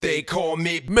They call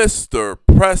me Mr.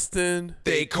 Preston.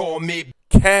 They call me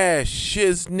Cash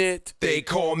Shiznit. They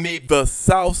call me The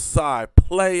Southside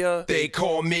Player. They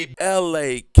call me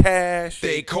LA Cash.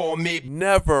 They call me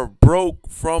Never broke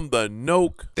from the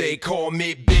Noke. They call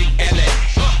me Big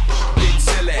LA, Big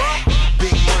Silly,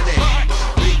 Big Money,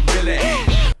 Big Billy.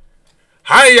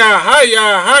 Hiya,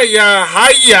 hiya, hiya,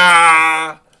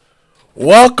 hiya.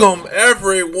 Welcome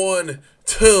everyone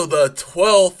to the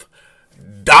 12th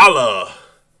Dolla.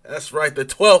 That's right, the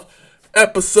 12th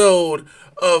episode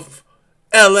of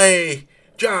LA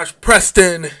Josh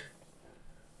Preston.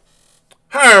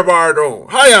 How everybody doing?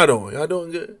 How y'all doing? Y'all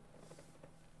doing good?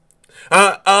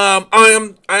 I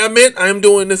admit I am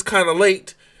doing this kind of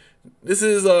late. This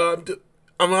is I'm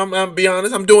be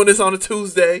honest, I'm doing this on a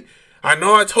Tuesday. I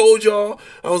know I told y'all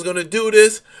I was gonna do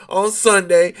this on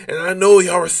Sunday, and I know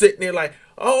y'all were sitting there like,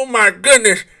 oh my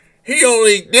goodness, he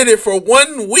only did it for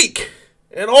 1 week,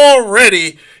 and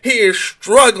already he is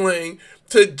struggling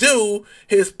to do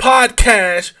his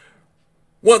podcast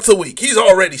once a week. He's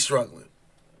already struggling.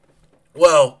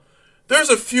 Well, there's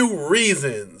a few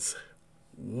reasons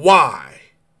why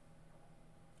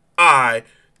I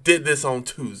did this on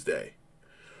Tuesday.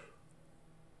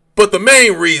 But the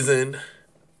main reason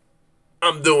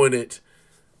I'm doing it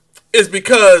is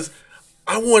because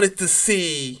I wanted to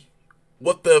see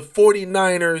what the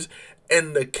 49ers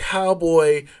and the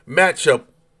Cowboy matchup,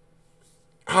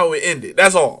 how it ended.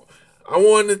 That's all. I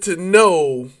wanted to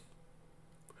know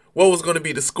what was going to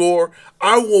be the score.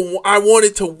 I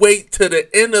wanted to wait to the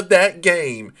end of that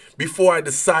game before I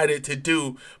decided to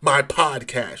do my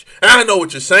podcast. And I know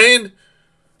what you're saying.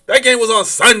 That game was on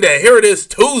Sunday. Here it is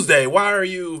Tuesday. What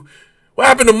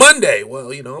happened to Monday?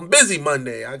 Well, I'm busy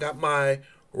Monday. I got my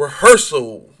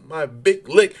rehearsal, my big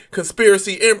lick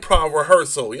conspiracy improv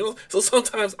rehearsal. So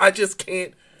sometimes I just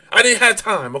can't. I didn't have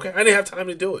time, okay? I didn't have time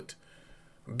to do it.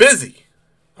 Busy.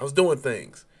 I was doing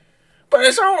things. But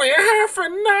it's only a half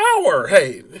an hour.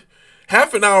 Hey,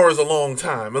 half an hour is a long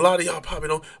time. A lot of y'all probably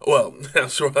don't. Well, I'm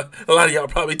sure a lot of y'all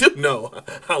probably do know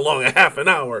how long a half an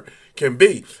hour can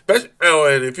be. Especially,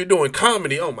 and if you're doing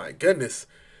comedy, oh my goodness.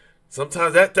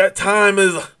 Sometimes that time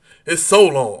is so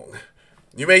long.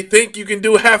 You may think you can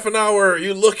do half an hour.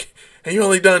 You look and you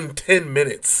only done 10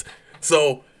 minutes.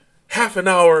 So half an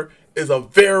hour is a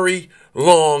very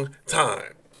long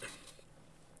time.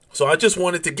 So I just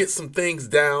wanted to get some things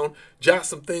down, jot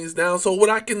some things down. So what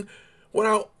I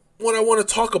want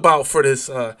to talk about for this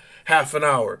half an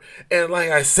hour. And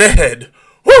like I said,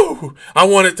 I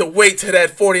wanted to wait till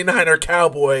that 49er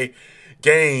Cowboy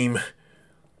game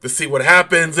to see what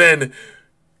happens, and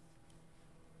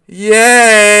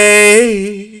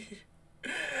yay!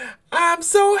 I'm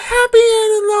so happy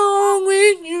and along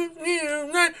with you.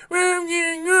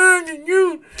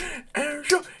 I'm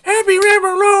so happy and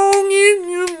along with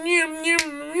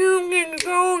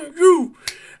you.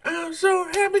 I'm so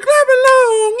happy, clap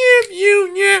along with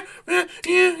you.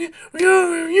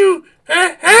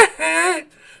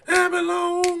 I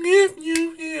belong if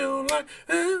you feel like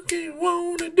I can't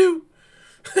wanna do.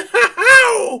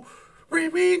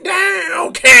 Bring me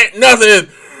down. Can't nothing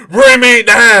bring me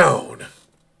down.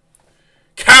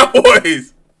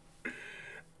 Cowboys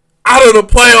out of the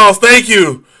playoffs. Thank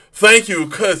you,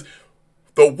 because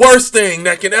the worst thing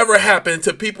that can ever happen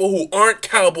to people who aren't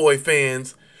Cowboy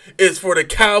fans is for the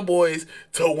Cowboys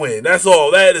to win. That's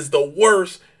all. That is the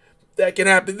worst that can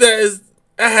happen. They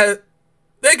got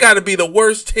to be the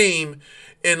worst team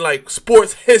in like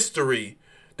sports history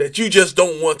that you just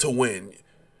don't want to win.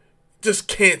 Just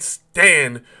can't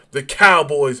stand the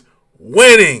Cowboys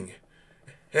winning.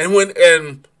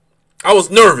 And I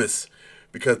was nervous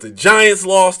because the Giants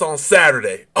lost on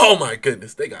Saturday. Oh my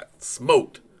goodness, they got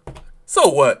smoked. So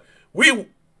what? We went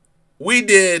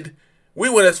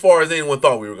as far as anyone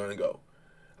thought we were going to go.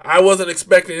 I wasn't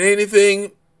expecting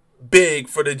anything big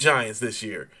for the Giants this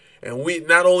year. And we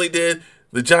not only did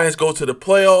the Giants go to the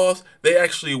playoffs, they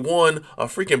actually won a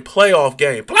freaking playoff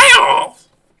game. Playoffs!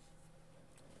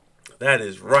 That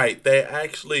is right. They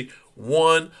actually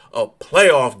won a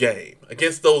playoff game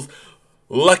against those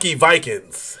lucky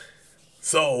Vikings.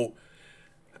 So,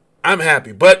 I'm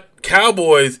happy. But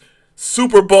Cowboys,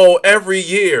 Super Bowl every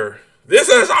year. This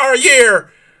is our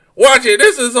year. Watch it.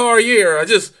 This is our year.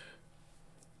 It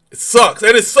sucks.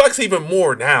 And it sucks even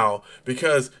more now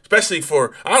because, especially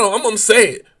for, I'm going to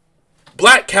say it,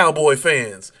 black Cowboy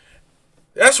fans.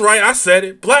 That's right. I said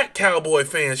it. Black Cowboy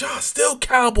fans. Y'all still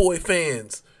Cowboy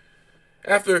fans.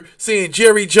 After seeing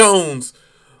Jerry Jones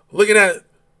looking at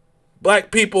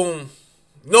black people,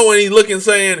 knowing he looking,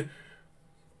 saying,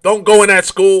 don't go in that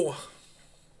school.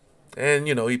 And,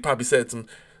 he probably said some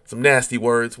nasty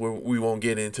words we won't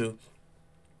get into.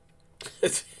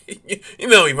 You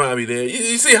know he probably did.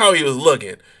 You see how he was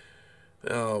looking.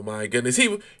 Oh my goodness.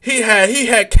 He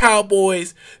had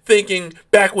Cowboys thinking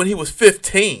back when he was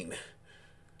 15.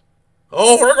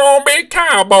 Oh, we're gonna be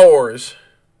Cowboys.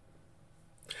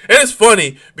 And it's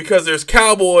funny because there's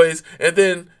Cowboys and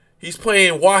then he's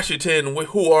playing Washington,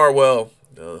 who are, well,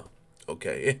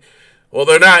 okay. Well,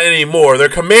 they're not anymore. They're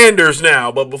Commanders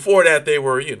now, but before that they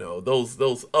were,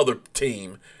 those other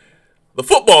team. The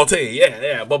football team,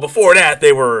 yeah. But before that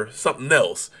they were something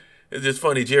else. It's just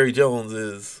funny Jerry Jones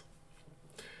is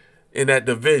in that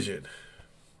division.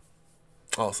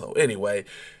 Also, anyway,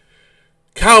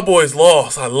 Cowboys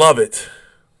lost. I love it.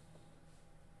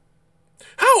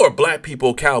 How are black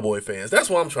people Cowboy fans? That's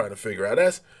what I'm trying to figure out.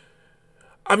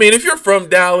 If you're from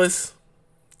Dallas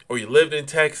or you lived in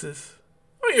Texas,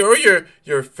 or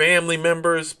your family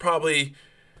members probably,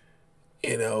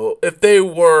 if they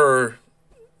were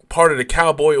part of the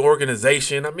Cowboy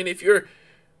organization. If your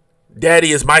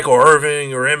daddy is Michael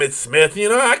Irvin or Emmitt Smith,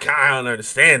 I kind of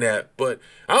understand that. But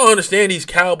I don't understand these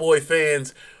Cowboy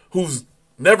fans who's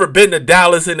never been to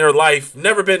Dallas in their life,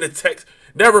 never been to Texas,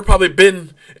 never probably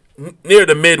been near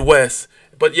the Midwest,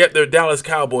 but yet they're Dallas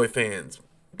Cowboy fans.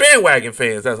 Bandwagon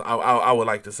fans, that's I would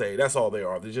like to say. That's all they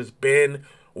are. They're just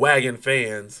bandwagon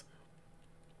fans.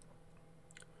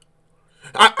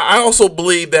 I also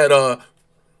believe that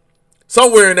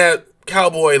somewhere in that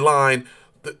Cowboy line,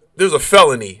 there's a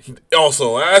felony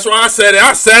also. That's why I said it.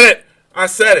 I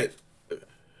said it.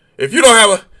 If you don't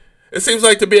have it seems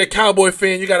like to be a Cowboy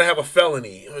fan, you got to have a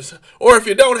felony. Or if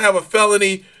you don't have a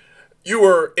felony, you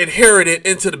were inherited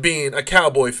into being a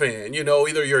Cowboy fan.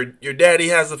 Either your daddy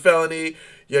has a felony,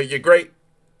 your great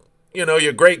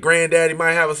granddaddy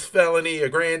might have a felony, your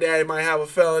granddaddy might have a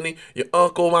felony, your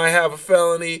uncle might have a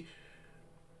felony.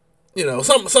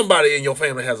 Somebody in your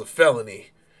family has a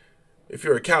felony. If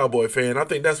you're a Cowboy fan, I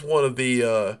think that's one of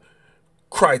the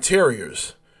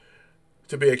criterias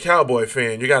to be a Cowboy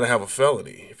fan. You got to have a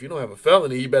felony. If you don't have a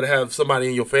felony, you better have somebody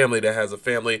in your family that has a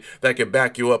family that can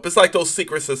back you up. It's like those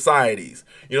secret societies.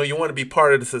 You want to be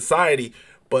part of the society,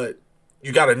 but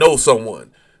you got to know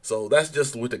someone. So that's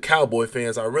just with the Cowboy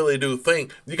fans. I really do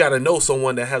think you got to know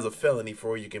someone that has a felony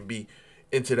before you can be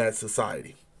into that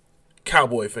society.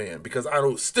 Cowboy fan, because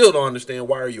still don't understand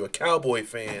why are you a Cowboy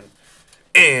fan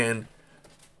and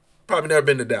probably never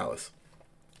been to Dallas.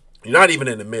 You're not even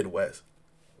in the Midwest.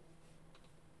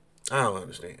 I don't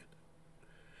understand.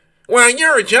 Well,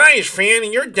 you're a Giants fan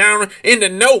and you're down in the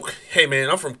Nook. Hey man,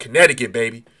 I'm from Connecticut,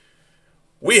 baby.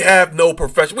 We have no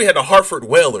profession. We had the Hartford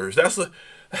Whalers. That's the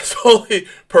only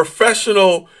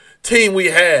professional team we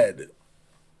had.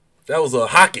 That was a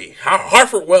hockey.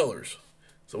 Hartford Whalers.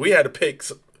 So we had to pick.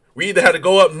 We either had to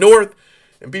go up north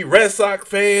and be Red Sox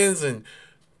fans and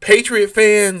Patriot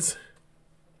fans,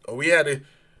 or we had to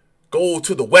go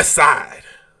to the west side.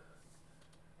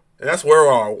 And that's where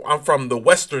I'm from, the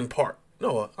western part.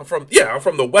 No, I'm from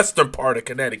the western part of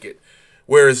Connecticut,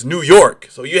 where it's New York.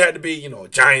 So you had to be, a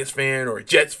Giants fan or a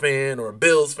Jets fan or a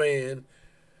Bills fan.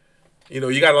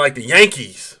 You got to like the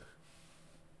Yankees.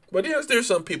 But yes, there's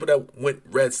some people that went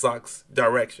Red Sox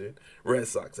direction, Red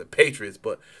Sox and Patriots.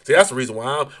 But see, that's the reason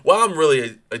why I'm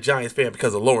really a Giants fan,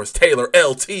 because of Lawrence Taylor,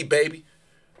 LT, baby.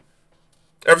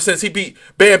 Ever since he beat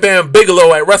Bam Bam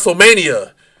Bigelow at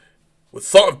WrestleMania with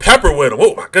salt and pepper with him.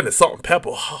 Oh my goodness, salt and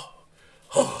pepper.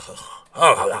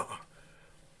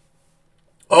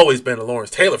 Always been a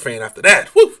Lawrence Taylor fan after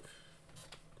that. Woo.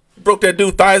 Broke that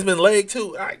dude Theismann leg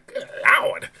too.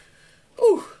 Ouch.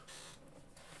 Woo.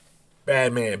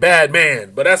 Bad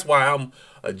man. But that's why I'm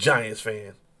a Giants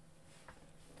fan.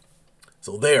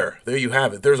 So there you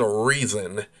have it. There's a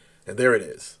reason, and there it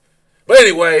is. But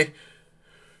anyway,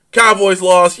 Cowboys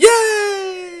lost.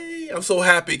 Yay! I'm so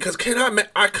happy because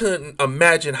I couldn't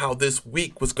imagine how this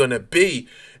week was gonna be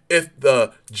if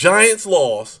the Giants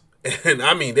lost, and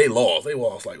they lost. They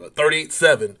lost like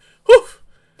 38-7. Whew,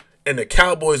 and the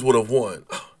Cowboys would have won.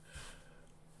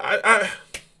 I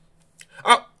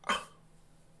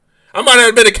might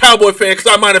have been a Cowboy fan because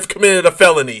I might have committed a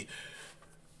felony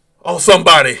on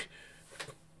somebody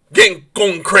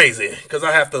going crazy because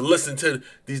I have to listen to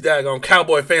these daggone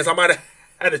Cowboy fans. I might have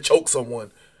had to choke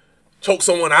someone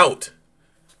out.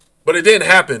 But it didn't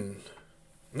happen.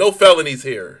 No felonies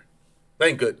here.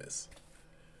 Thank goodness.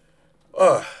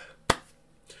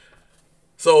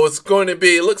 So it's going to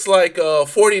be, looks like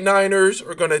 49ers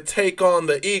are going to take on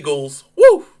the Eagles.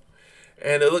 Woo!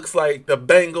 And it looks like the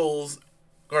Bengals are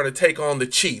going to take on the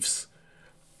Chiefs.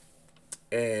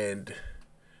 And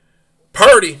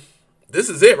Purdy, this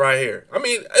is it right here.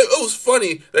 It was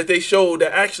funny that they showed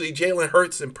that actually Jalen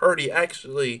Hurts and Purdy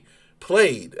actually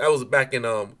played. That was back in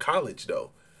college,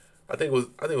 though. I think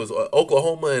it was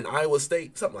Oklahoma and Iowa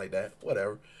State, something like that,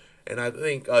 whatever. And I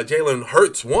think Jalen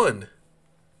Hurts won.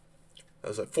 That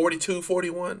was like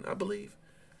 42-41, I believe.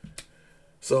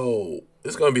 So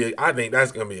it's gonna be. I think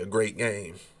that's gonna be a great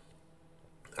game.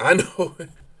 I know.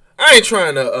 I ain't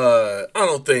trying to. I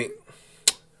don't think.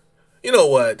 You know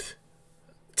what?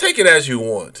 Take it as you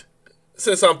want.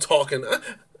 Since I'm talking,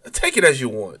 take it as you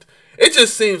want. It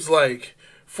just seems like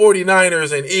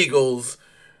 49ers and Eagles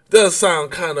does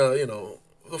sound kind of,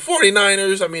 the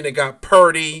 49ers, I mean, they got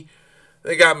Purdy,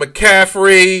 they got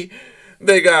McCaffrey,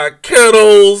 they got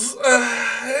Kittles.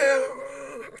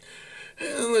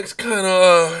 It looks kind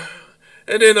of,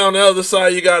 and then on the other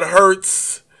side, you got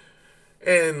Hurts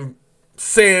and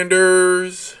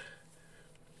Sanders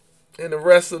and the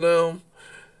rest of them.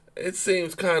 It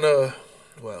seems kind of,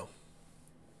 well,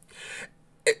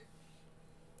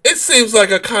 it seems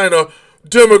like a kind of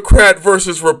Democrat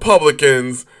versus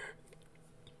Republicans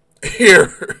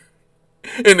here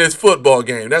in this football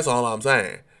game. That's all I'm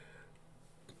saying.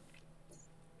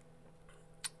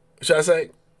 Should I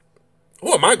say?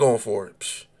 Who am I going for?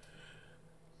 Psh.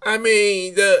 I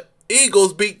mean, the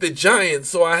Eagles beat the Giants,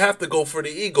 so I have to go for the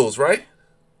Eagles, right?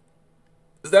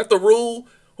 Is that the rule?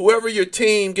 Whoever your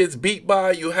team gets beat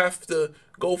by, you have to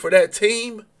go for that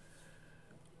team?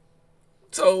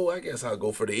 So I guess I'll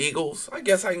go for the Eagles. I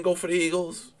guess I can go for the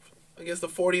Eagles against the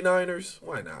 49ers.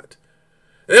 Why not?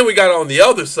 And then we got on the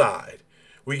other side,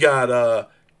 we got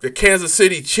the Kansas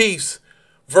City Chiefs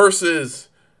versus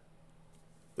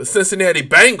the Cincinnati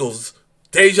Bengals.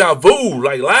 Deja vu,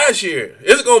 like last year.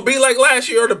 Is it going to be like last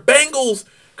year? Or the Bengals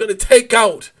going to take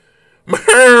out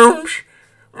Mahomes,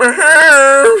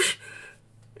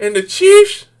 and the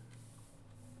Chiefs?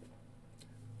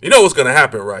 You know what's going to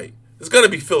happen, right? It's going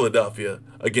to be Philadelphia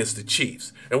against the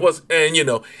Chiefs. And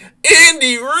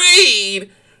Andy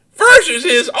Reid versus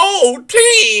his old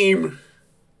team.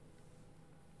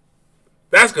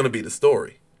 That's going to be the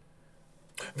story.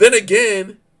 Then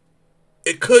again,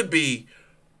 it could be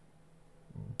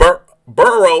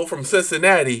Burrow from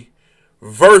Cincinnati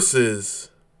versus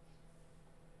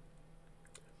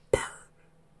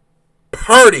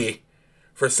Purdy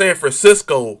for San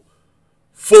Francisco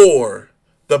for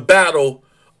the battle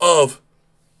of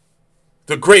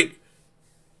the great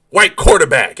white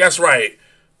quarterback. That's right.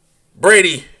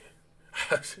 Brady.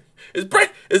 Is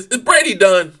Brady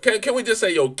done? Can we just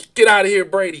say, yo, get out of here,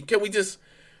 Brady? Can we just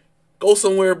go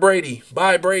somewhere, Brady?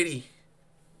 Bye, Brady.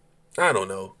 I don't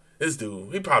know. This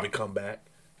dude, he probably come back.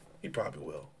 He probably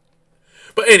will.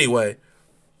 But anyway,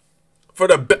 for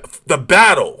the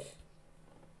battle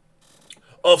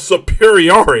of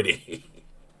superiority,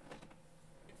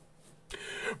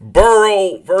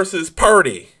 Burrow versus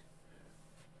Purdy.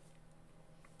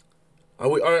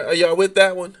 Are y'all with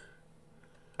that one?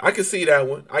 I can see that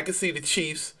one. I can see the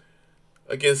Chiefs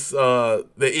against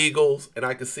the Eagles, and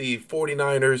I can see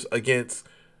 49ers against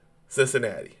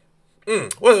Cincinnati.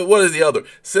 What is the other?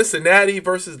 Cincinnati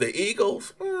versus the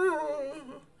Eagles?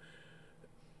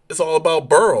 It's all about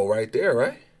Burrow right there,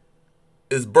 right?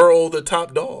 Is Burrow the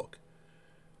top dog?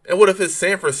 And what if it's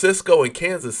San Francisco and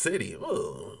Kansas City?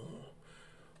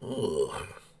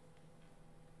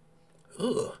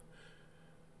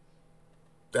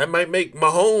 That might make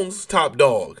Mahomes top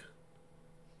dog,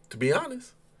 to be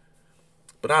honest.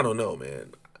 But I don't know,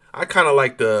 man. I kind of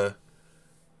like the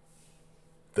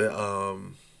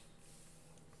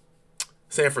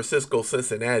San Francisco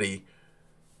Cincinnati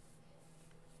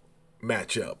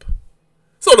matchup.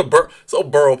 So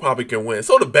Burrow probably can win.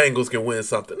 So the Bengals can win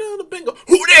something. No, the Bengals.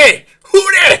 Who they?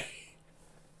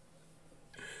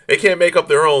 They can't make up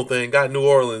their own thing. Got New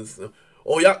Orleans.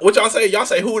 Oh, y'all, what y'all say? Y'all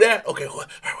say who that? Okay, all right,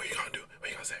 what you gonna do? What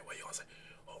you gonna say?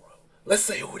 Oh, let's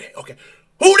say who they. Okay,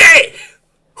 who they?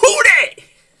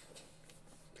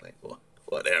 Like,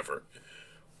 whatever.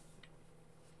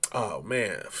 Oh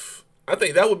man, I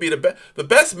think that would be the best. The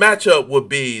best matchup would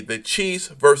be the Chiefs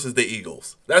versus the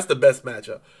Eagles. That's the best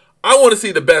matchup. I want to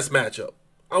see the best matchup.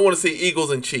 I want to see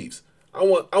Eagles and Chiefs. I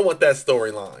want that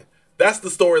storyline. That's the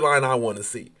storyline I want to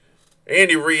see.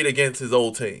 Andy Reid against his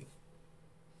old team.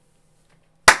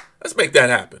 Let's make that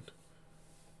happen.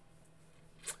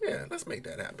 Yeah, let's make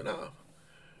that happen. I'm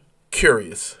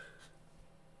curious.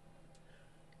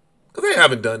 Because they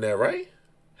haven't done that, right?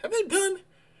 Have they done?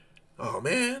 Oh,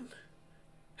 man.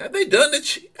 Have they done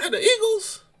have the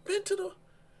Eagles been to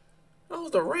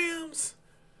the Rams?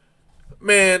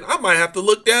 Man, I might have to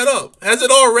look that up. Has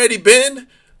it already been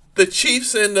the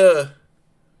Chiefs and the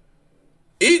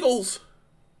Eagles?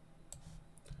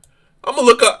 I'm going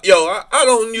to look up. Yo, I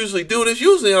don't usually do this.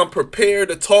 Usually I'm prepared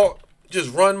to talk,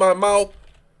 just run my mouth.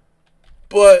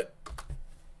 But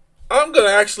I'm going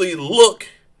to actually look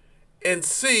and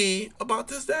see about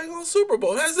this daggone Super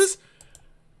Bowl. Has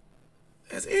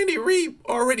Andy Reid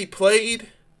already played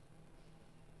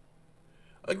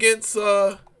against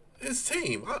his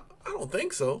team? I don't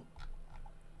think so.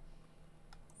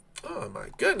 Oh my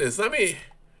goodness. I mean,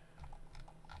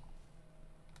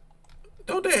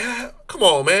 don't they have, come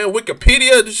on, man,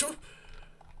 Wikipedia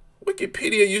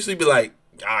usually be like,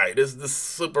 all right, this is the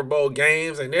Super Bowl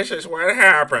games and this is what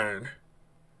happened.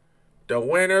 The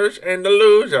winners and the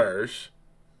losers.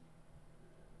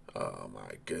 Oh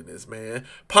my goodness, man.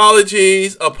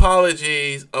 Apologies. Oh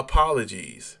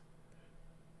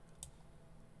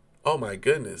my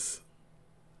goodness.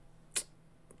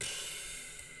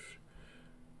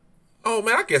 Oh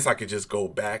man, I guess I could just go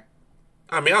back.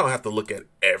 I mean, I don't have to look at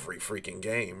every freaking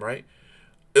game, right?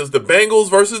 It was the Bengals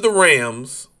versus the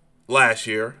Rams last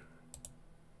year.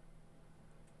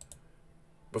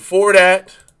 Before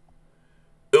that,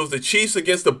 it was the Chiefs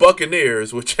against the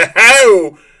Buccaneers, which,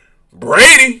 oh,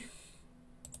 Brady.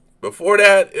 Before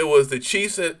that, it was the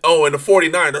Chiefs and the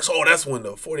 49ers. Oh, that's when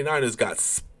the 49ers got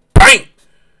spanked.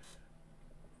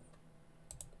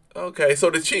 Okay, so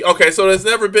so there's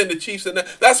never been the Chiefs and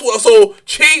that's what. So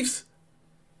Chiefs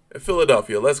in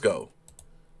Philadelphia. Let's go.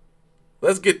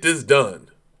 Let's get this done.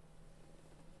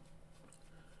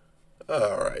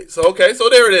 All right. So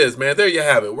there it is, man. There you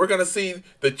have it. We're gonna see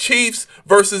the Chiefs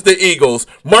versus the Eagles.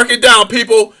 Mark it down,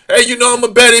 people. Hey, you know I'm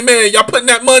a betting man. Y'all putting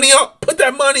that money up? Put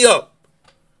that money up.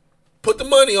 Put the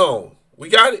money on. We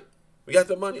got it. We got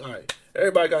the money. All right.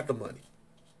 Everybody got the money.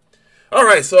 All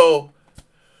right. So,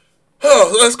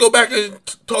 let's go back and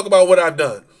talk about what I've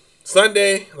done.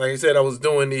 Sunday, like I said, I was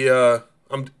doing I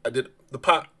did the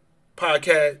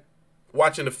podcast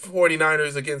watching the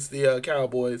 49ers against the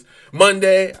Cowboys.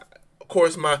 Monday, of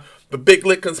course, the Big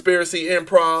Lick Conspiracy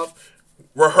Improv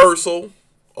rehearsal.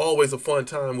 Always a fun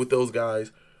time with those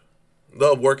guys.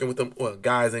 Love working with them, well,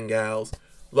 guys and gals.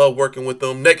 Love working with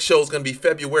them. Next show is going to be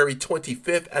February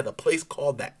 25th at a place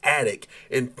called The Attic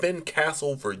in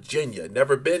Fincastle, Virginia.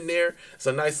 Never been there. It's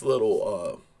a nice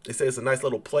little, they say it's a nice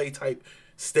little play type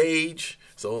stage.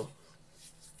 So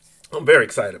I'm very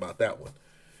excited about that one.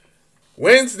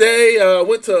 Wednesday,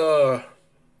 went to,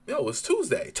 it was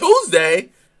Tuesday.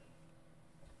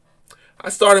 I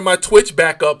started my Twitch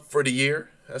back up for the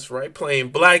year. That's right, playing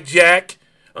blackjack.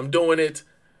 I'm doing it.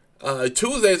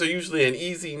 Tuesdays are usually an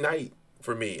easy night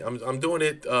for me. I'm doing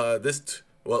it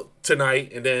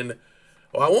tonight, and then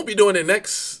I won't be doing it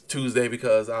next Tuesday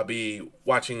because I'll be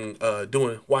watching a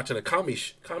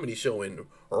comedy show in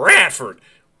Radford.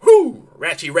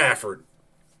 Ratchy Radford.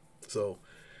 So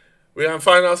we're gonna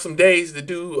find out some days to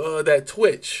do that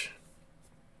Twitch.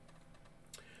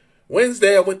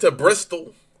 Wednesday, I went to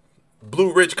Bristol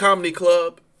Blue Ridge Comedy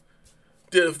Club.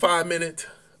 Did a 5-minute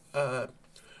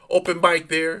open mic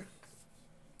there.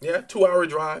 Yeah, 2-hour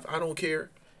drive. I don't care.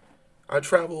 I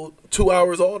travel 2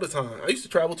 hours all the time. I used to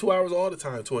travel 2 hours all the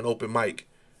time to an open mic.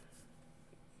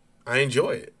 I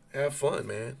enjoy it. Have fun,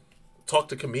 man. Talk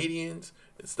to comedians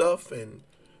and stuff and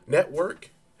network.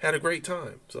 Had a great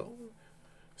time. So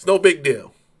it's no big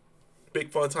deal. Big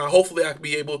fun time. Hopefully I can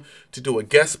be able to do a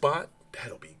guest spot.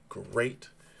 That'll be great.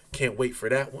 Can't wait for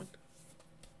that one.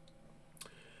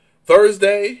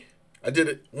 Thursday,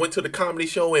 went to the comedy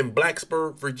show in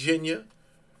Blacksburg, Virginia.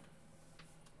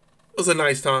 It was a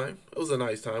nice time.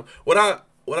 What I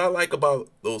like about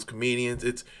those comedians,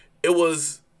 these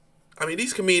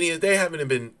comedians, they haven't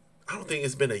been, I don't think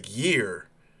it's been a year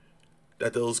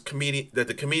that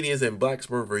the comedians in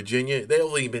Blacksburg, Virginia, they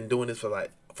only been doing this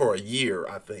for a year,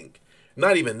 I think.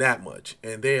 Not even that much.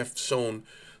 And they have shown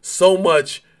so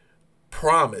much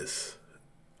promise.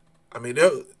 I mean,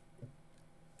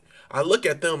 I look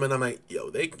at them and I'm like, yo,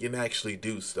 they can actually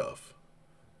do stuff.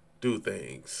 Do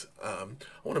things. I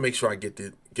want to make sure I get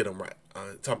them right.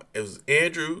 It was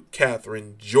Andrew,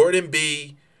 Catherine, Jordan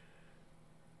B,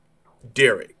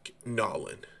 Derek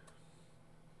Nolan.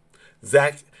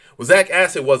 Zach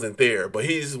Acid wasn't there, but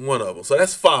he's one of them. So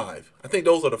that's 5. I think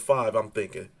those are the 5 I'm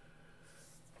thinking.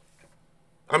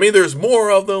 I mean, there's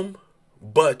more of them,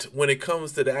 but when it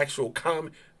comes to the actual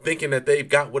thinking that they've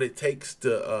got what it takes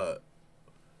to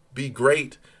be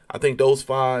great, I think those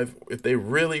 5, if they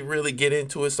really, really get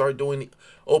into it, start doing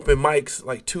open mics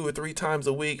like 2 or 3 times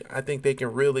a week, I think they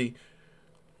can really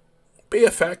be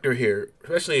a factor here,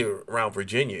 especially around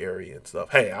Virginia area and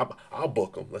stuff. Hey, I'll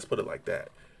book them. Let's put it like that.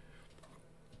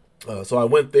 So I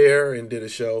went there and did a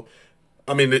show.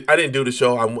 I mean, I didn't do the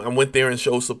show. I went there and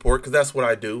showed support because that's what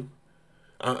I do.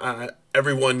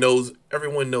 Everyone knows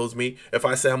me. If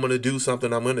I say I'm going to do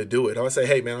something, I'm going to do it. If I say,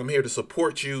 hey, man, I'm here to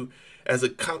support you as a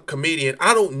comedian,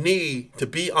 I don't need to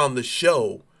be on the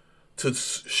show to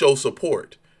show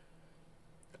support.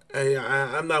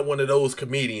 I'm not one of those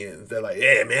comedians that like,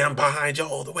 yeah, man, I'm behind you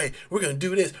all the way. We're gonna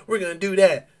do this. We're gonna do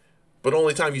that. But the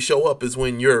only time you show up is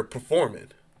when you're performing.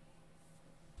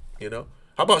 You know,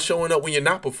 how about showing up when you're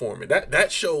not performing?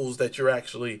 That shows that you're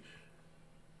actually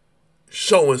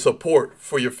showing support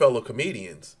for your fellow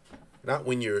comedians, not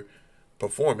when you're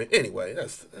performing. Anyway,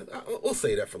 we'll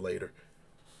say that for later.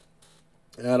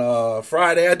 And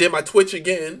Friday, I did my Twitch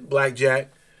again,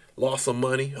 blackjack. Lost some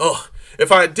money. Ugh.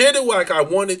 If I did it like I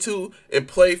wanted to and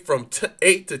play from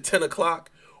 8 to 10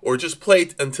 o'clock or just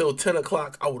played until 10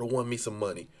 o'clock, I would have won me some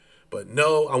money. But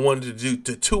no, I wanted to do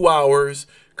the 2 hours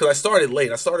because I started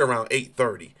late. I started around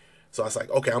 8:30. So I was like,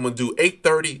 okay, I'm going to do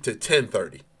 8:30 to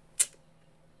 10:30.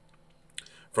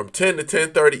 From 10 to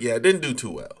 10:30, yeah, I didn't do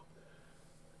too well.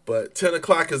 But 10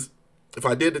 o'clock is, if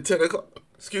I did the 10 o'clock,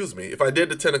 if I did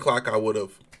the 10 o'clock, I would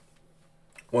have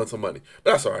won some money.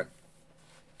 But that's all right.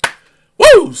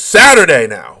 Woo! Saturday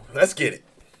now. Let's get it.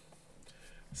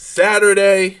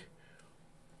 Saturday,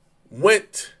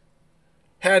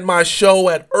 had my show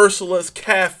at Ursula's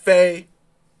Cafe.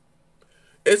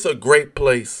 It's a great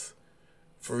place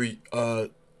for to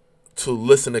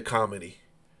listen to comedy.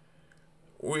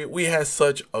 We had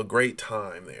such a great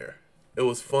time there. It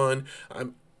was fun.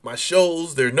 My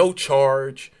shows, they're no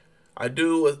charge. I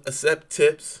do accept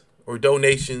tips or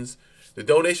donations. The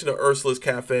donation to Ursula's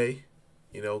Cafe,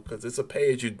 you know, because it's a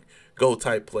pay-as-you-go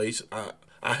type place.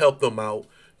 I help them out,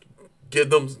 give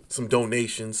them some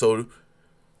donations so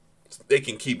they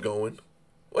can keep going.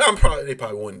 Well, they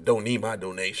probably don't need my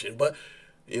donation, but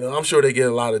you know, I'm sure they get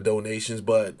a lot of donations.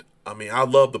 But I mean, I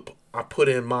put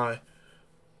in my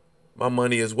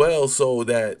money as well, so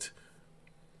that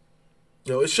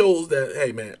you know, it shows that,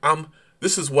 hey man,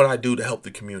 this is what I do to help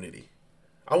the community.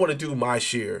 I want to do my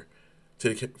share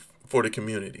for the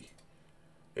community.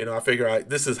 You know, I figure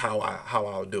this is how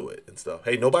I'll do it and stuff.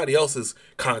 Hey, nobody else is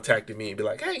contacting me and be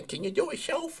like, hey, can you do a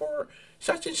show for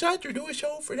such and such or do a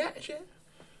show for that shit?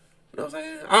 You know what I'm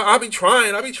saying? I'll be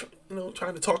trying.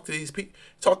 Trying to talk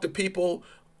to people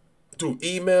through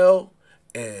email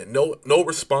and no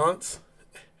response.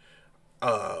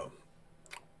 Facebook,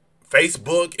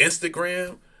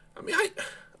 Instagram. I mean,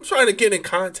 I'm trying to get in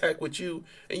contact with you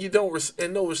and you don't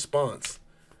and no response.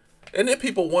 And then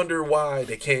people wonder why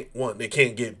they can't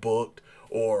get booked,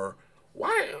 or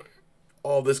why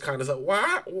all this kind of stuff.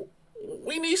 Why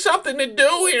we need something to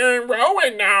do here in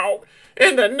Rowan now.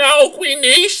 In the Noke, we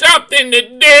need something to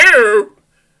do.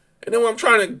 And then when I'm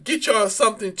trying to get y'all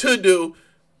something to do,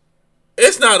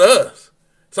 it's not us.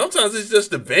 Sometimes it's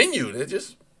just the venue. They're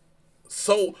just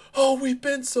we've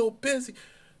been so busy.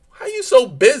 How you so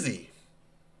busy?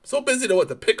 So busy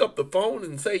to pick up the phone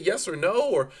and say yes or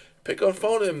no, or pick up the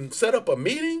phone and set up a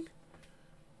meeting?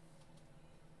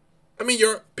 I mean,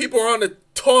 your people are on the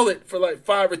toilet for like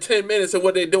 5 or 10 minutes, and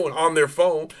what they doing on their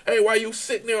phone? Hey, why are you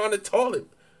sitting there on the toilet?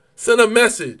 Send a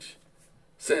message.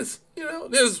 Since, you know,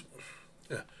 there's...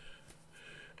 Yeah.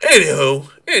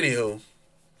 Anywho,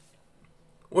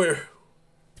 we're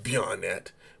beyond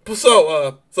that.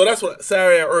 So that's what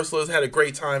Saturday at Ursula's. Had a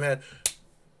great time. Had,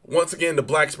 once again, the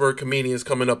Blacksburg comedians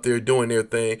coming up there doing their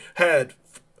thing. Had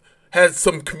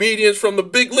some comedians from the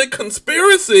Big Lit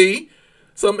Conspiracy,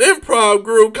 some improv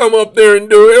group come up there and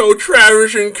do it. Oh,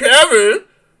 Travis and Kevin.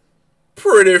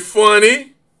 Pretty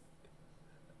funny.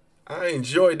 I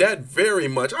enjoyed that very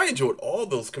much. I enjoyed all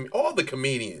the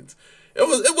comedians.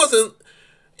 It wasn't,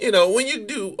 you know, when you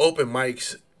do open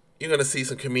mics, you're gonna see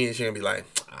some comedians. You're gonna be like,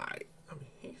 all right, I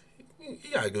mean,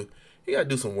 he gotta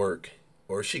do some work,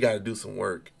 or she gotta do some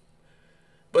work.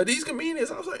 But these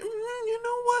comedians, I was like, you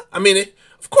know what? I mean,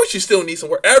 of course you still need some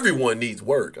work. Everyone needs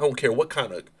work. I don't care what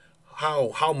kind of,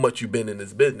 how much you've been in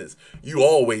this business. You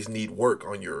always need work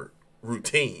on your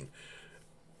routine.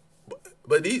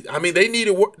 But these, I mean, they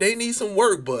need some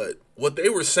work. But what they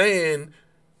were saying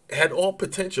had all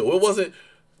potential. It wasn't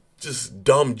just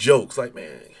dumb jokes, like,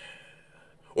 man,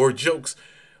 or jokes.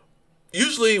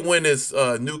 Usually when it's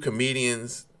new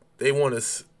comedians, they want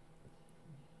to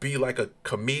be like a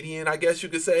comedian, I guess you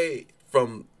could say,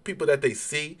 from people that they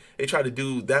see. They try to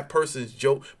do that person's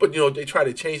joke, but, you know, they try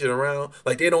to change it around.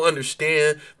 Like, they don't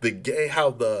understand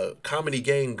how the comedy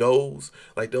game goes.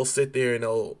 Like, they'll sit there and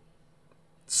they'll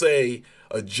say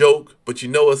a joke, but you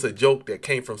know it's a joke that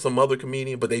came from some other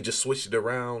comedian, but they just switched it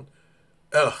around.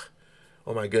 Ugh.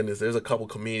 Oh my goodness. There's a couple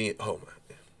comedians. Oh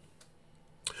my.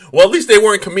 Well, at least they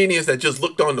weren't comedians that just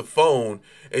looked on the phone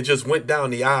and just went down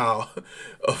the aisle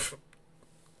of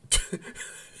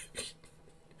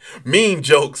mean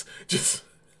jokes. Just,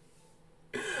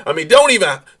 I mean, don't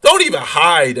even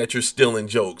hide that you're stealing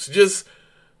jokes. Just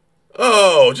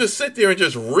sit there and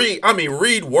just read. I mean,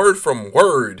 read word from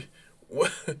word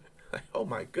What? Oh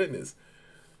my goodness.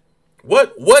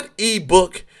 What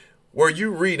ebook were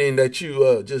you reading that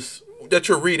you that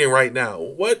you're reading right now?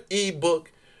 What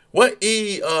ebook? What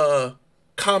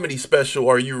comedy special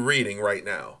are you reading right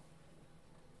now?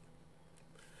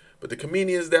 But the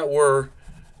comedians that were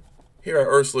here at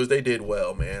Ursula's, they did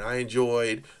well, man. I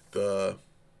enjoyed the.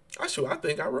 Actually, I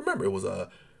think I remember it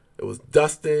was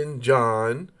Dustin,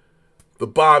 John, the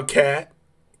Bobcat,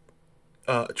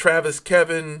 Travis,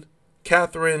 Kevin,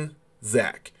 Catherine,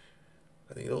 Zach.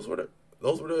 I think those were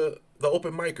the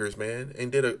open micers, man,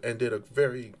 and did a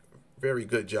very very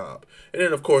good job. And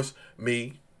then of course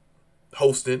me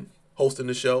hosting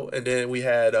the show, and then we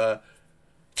had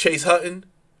Chase Hutton,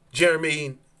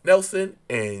 Jeremy Nelson,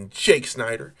 and Jake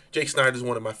Snyder. Jake Snyder is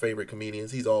one of my favorite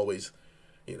comedians. He's always,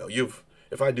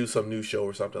 if I do some new show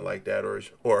or something like that,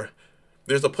 or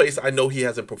there's a place I know he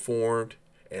hasn't performed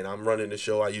and I'm running the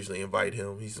show, I usually invite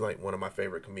him. He's like one of my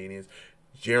favorite comedians.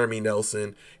 Jeremy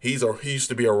Nelson, he used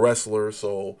to be a wrestler,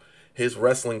 so his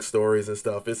wrestling stories and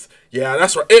stuff, that's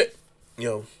right. It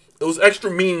was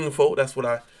extra meaningful. That's what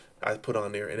I put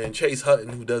on there. And then Chase Hutton,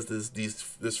 who does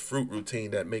this fruit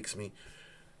routine that makes me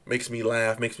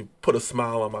laugh, makes me put a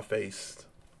smile on my face.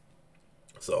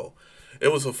 So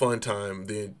it was a fun time.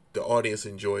 The audience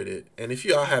enjoyed it. And if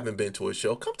y'all haven't been to a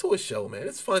show, come to a show, man.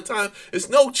 It's a fun time. It's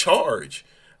no charge.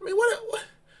 I mean, what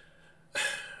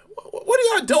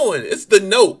are y'all doing? It's the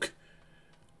Noke.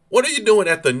 What are you doing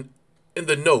in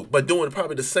the Noke? But doing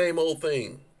probably the same old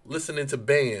thing, listening to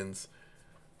bands.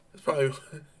 It's probably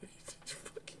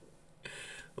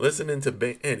listening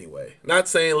to anyway. Not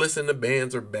saying listen to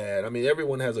bands are bad. I mean,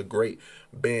 everyone has a great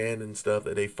band and stuff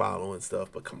that they follow and stuff.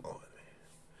 But come on, man.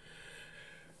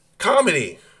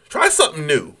 Comedy. Try something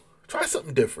new. Try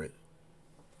something different.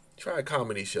 Try a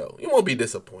comedy show. You won't be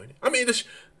disappointed. I mean, the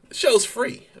show's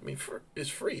free. I mean, it's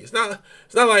free. It's not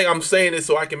like I'm saying it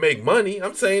so I can make money.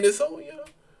 I'm saying it so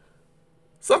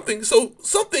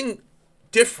something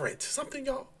different. Something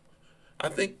y'all. I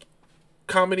think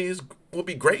comedy will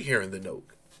be great here in the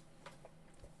Nook.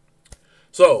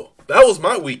 So that was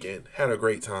my weekend. Had a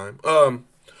great time. During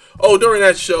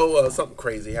that show, something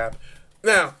crazy happened.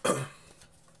 Now,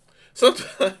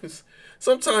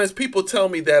 sometimes people tell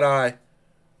me that I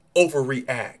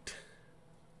overreact.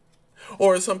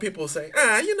 Or some people say,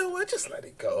 you know what, just let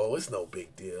it go. It's no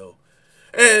big deal.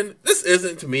 And this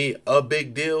isn't, to me, a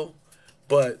big deal.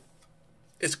 But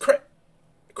it's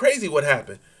crazy what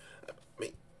happened. I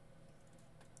mean,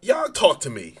 y'all talk to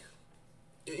me.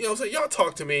 You know what I'm saying? Y'all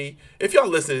talk to me. If y'all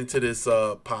listening to this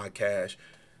podcast,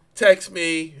 text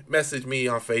me, message me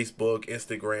on Facebook,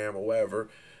 Instagram, or whatever.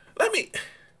 Let me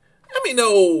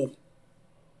know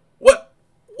what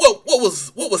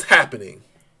was happening.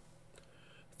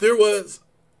 There was,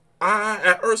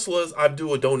 at Ursula's, I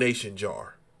do a donation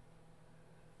jar.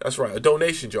 That's right, a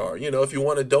donation jar. If you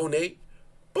want to donate,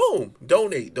 boom,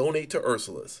 donate to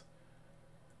Ursula's.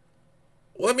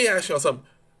 Well, let me ask y'all something.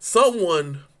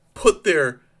 Someone put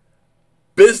their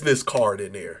business card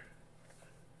in there.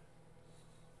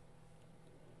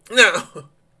 Now,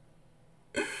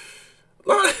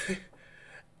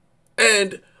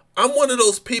 and I'm one of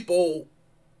those people.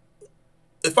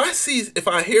 If I see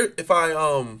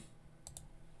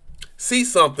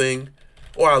something,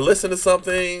 or I listen to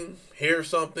something, hear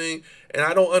something, and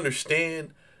I don't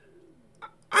understand,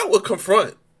 I would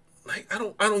confront. Like, I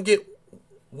don't get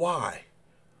why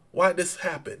this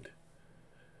happened.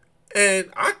 And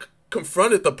I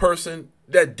confronted the person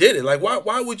that did it. Like,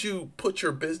 why would you put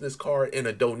your business card in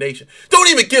a donation? Don't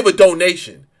even give a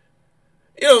donation.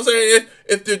 You know what I'm saying?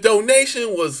 If the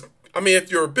donation was,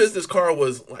 if your business card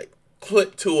was like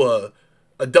clipped to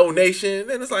a donation,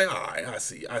 then it's like, all right, I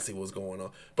see what's going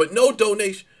on. But no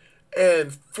donation.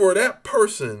 And for that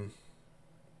person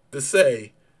to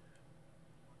say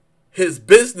his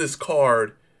business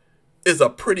card is a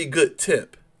pretty good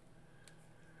tip.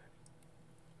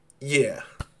 Yeah.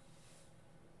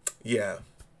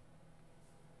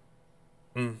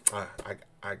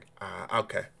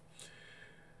 Okay.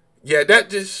 Yeah, that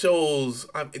just shows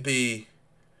the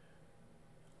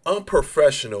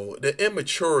unprofessional, the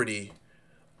immaturity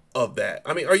of that.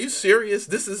 I mean, are you serious?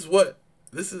 This is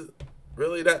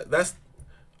really that's.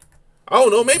 I don't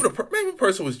know. Maybe the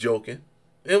person was joking.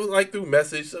 It was like through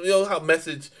message. You know how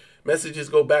messages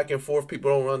go back and forth. People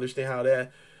don't understand how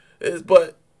that is,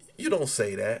 but you don't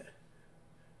say that.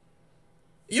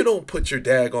 You don't put your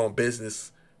daggone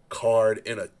business card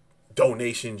in a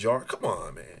donation jar. Come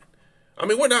on, man. I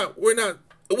mean, we're not.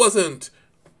 It wasn't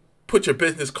put your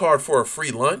business card for a free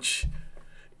lunch.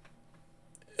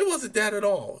 It wasn't that at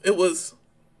all. It was.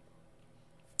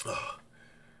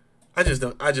 I just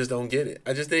don't get it.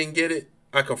 I just didn't get it.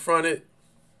 I confronted.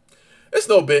 It's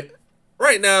no big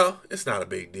right now, it's not a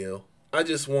big deal. I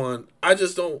don't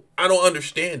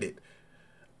understand it.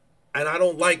 And I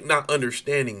don't like not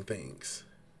understanding things.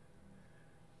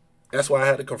 That's why I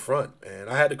had to confront, man.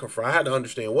 I had to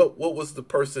understand what was the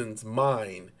person's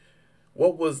mind.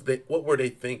 What were they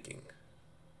thinking?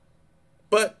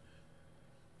 But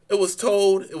it was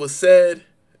told, it was said.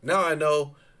 Now I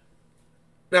know.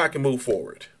 Now I can move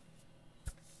forward.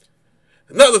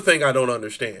 Another thing I don't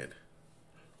understand.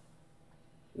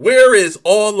 Where is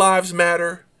All Lives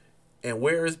Matter and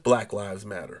where is Black Lives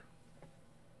Matter?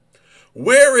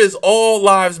 Where is All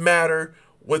Lives Matter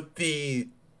with the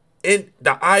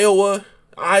Iowa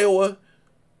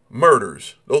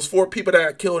murders? Those 4 people that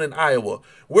got killed in Iowa.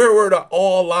 Where were the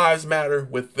All Lives Matter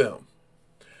with them?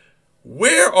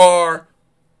 Where are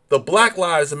the Black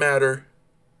Lives Matter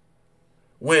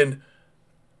when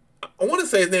I want to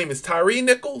say his name is Tyree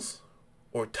Nichols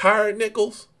or Tyre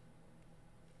Nichols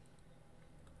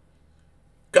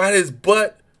got his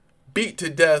butt beat to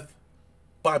death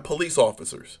by police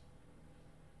officers?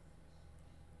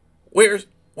 Where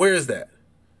is that?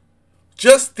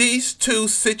 Just these 2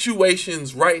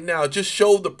 situations right now just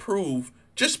proved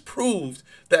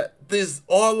that this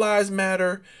All Lives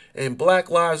Matter and Black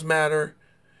Lives Matter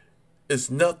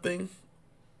is nothing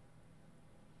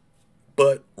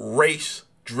but race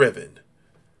driven.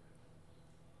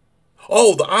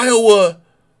 Oh, the Iowa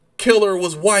killer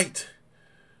was white.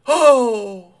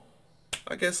 Oh,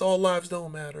 I guess all lives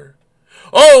don't matter.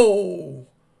 Oh,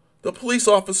 the police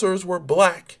officers were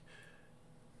black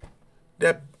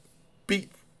that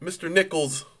beat Mr.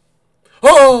 Nichols.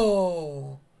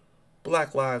 Oh,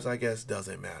 Black lives, I guess,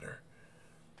 doesn't matter.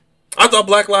 I thought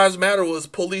Black Lives Matter was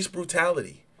police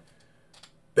brutality.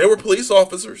 They were police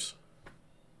officers.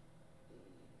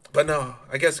 But no,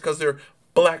 I guess because they're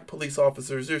black police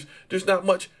officers, there's not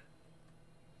much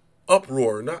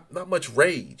uproar, not much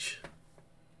rage.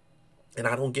 And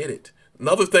I don't get it.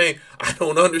 Another thing I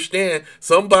don't understand.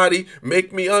 Somebody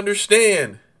make me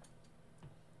understand.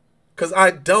 Because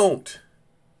I don't.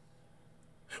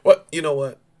 Well, you know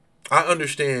what? I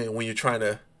understand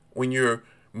when your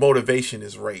motivation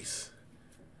is race.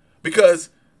 Because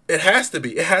it has to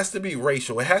be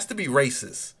racial. It has to be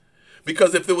racist.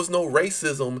 Because if there was no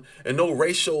racism and no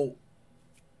racial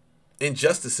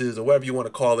injustices or whatever you want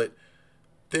to call it,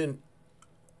 then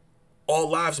all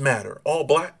lives matter. All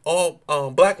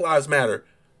black lives matter.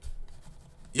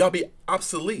 Y'all be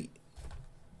obsolete.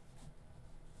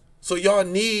 So y'all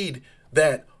need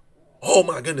that. Oh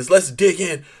my goodness, let's dig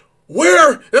in.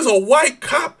 Where there's a white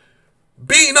cop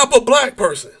beating up a black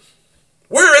person.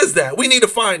 Where is that? We need to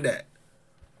find that.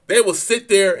 They will sit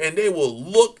there and they will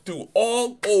look through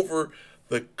all over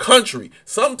the country,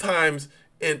 sometimes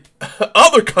in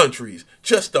other countries,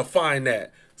 just to find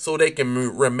that so they can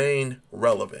remain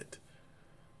relevant.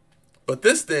 But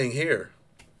this thing here,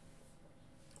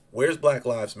 where's Black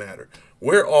Lives Matter?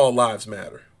 Where all lives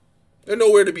matter? They're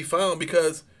nowhere to be found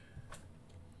because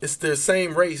it's the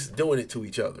same race doing it to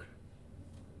each other.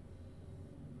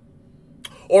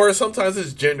 Or sometimes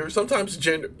it's gender. Sometimes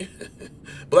gender.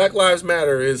 Black Lives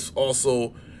Matter is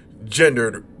also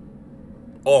gendered.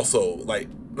 Also, like,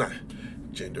 not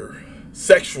gender.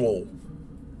 Sexual.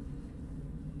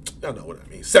 I know what I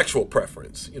mean. Sexual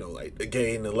preference. You know, like the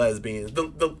gay and the lesbians.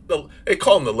 They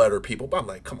call them the letter people. But I'm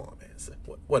like, come on, man.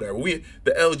 Whatever.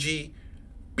 The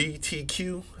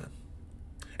LGBTQ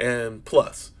and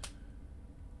plus.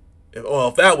 Well,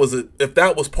 if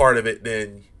that was part of it,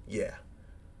 then yeah.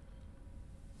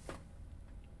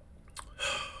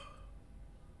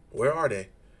 Where are they?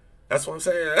 That's what I'm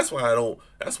saying. That's why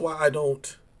I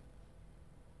don't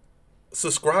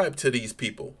subscribe to these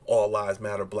people. All lives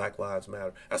matter, Black Lives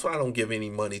Matter. That's why I don't give any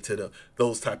money to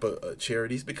those type of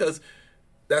charities, because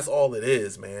that's all it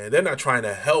is, man. They're not trying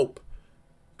to help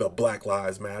the Black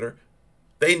Lives Matter.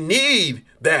 They need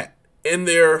that in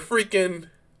their freaking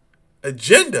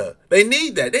agenda. They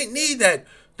need that. They need that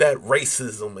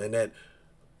racism and that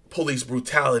police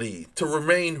brutality to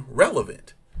remain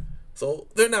relevant. So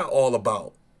they're not all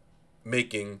about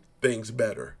making things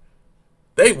better.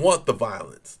 They want the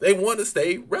violence. They want to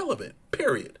stay relevant,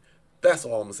 period. That's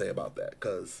all I'm going to say about that,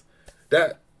 because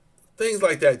things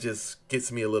like that just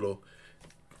gets me a little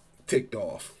ticked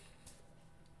off.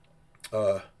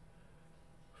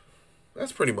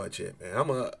 That's pretty much it, man.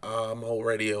 I'm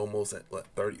already almost at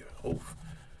 30. Oh,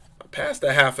 I passed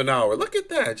a half an hour. Look at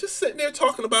that. Just sitting there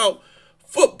talking about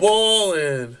football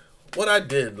and what I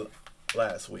did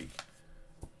last week.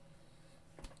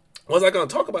 Was I going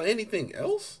to talk about anything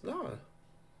else? Nah.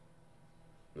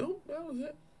 Nope, that was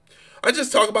it. I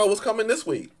just talk about what's coming this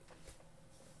week.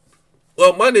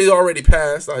 Well, Monday's already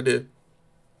passed. I did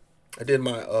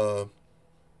my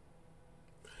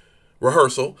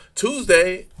rehearsal.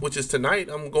 Tuesday, which is tonight,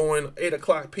 I'm going 8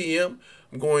 o'clock p.m.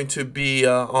 I'm going to be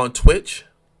on Twitch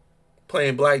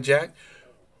playing blackjack.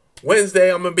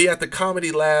 Wednesday, I'm going to be at the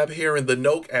Comedy Lab here in the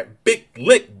Nook at Big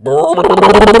Lick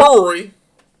Brewery.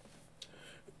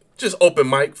 Just open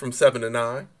mic from 7 to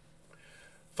 9.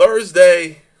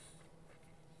 Thursday,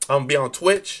 I'm going to be on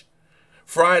Twitch.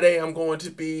 Friday, I'm going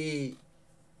to be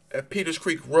at Peters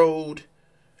Creek Road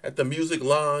at the Music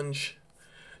Lounge.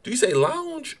 Do you say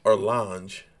lounge or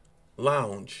lounge?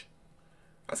 Lounge.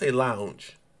 I say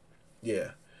lounge.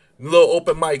 Yeah. A little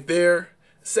open mic there.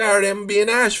 Saturday, I'm going to be in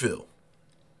Asheville.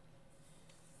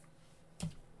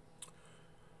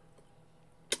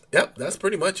 Yep, that's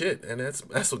pretty much it. And that's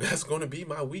going to be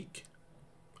my week.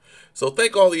 So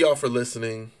thank all of y'all for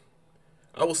listening.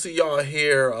 I will see y'all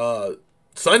here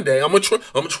Sunday. I'm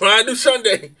gonna try to do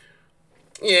Sunday.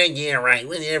 Yeah, right.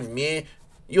 Whatever, man.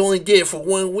 You only did it for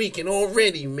 1 week and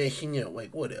already messing up. Like,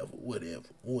 whatever.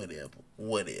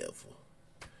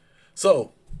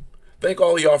 So, thank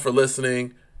all of y'all for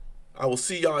listening. I will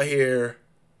see y'all here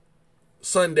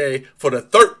Sunday for the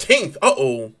 13th.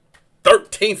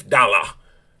 13th Dolla.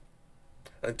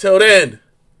 Until then,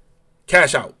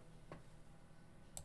 cash out.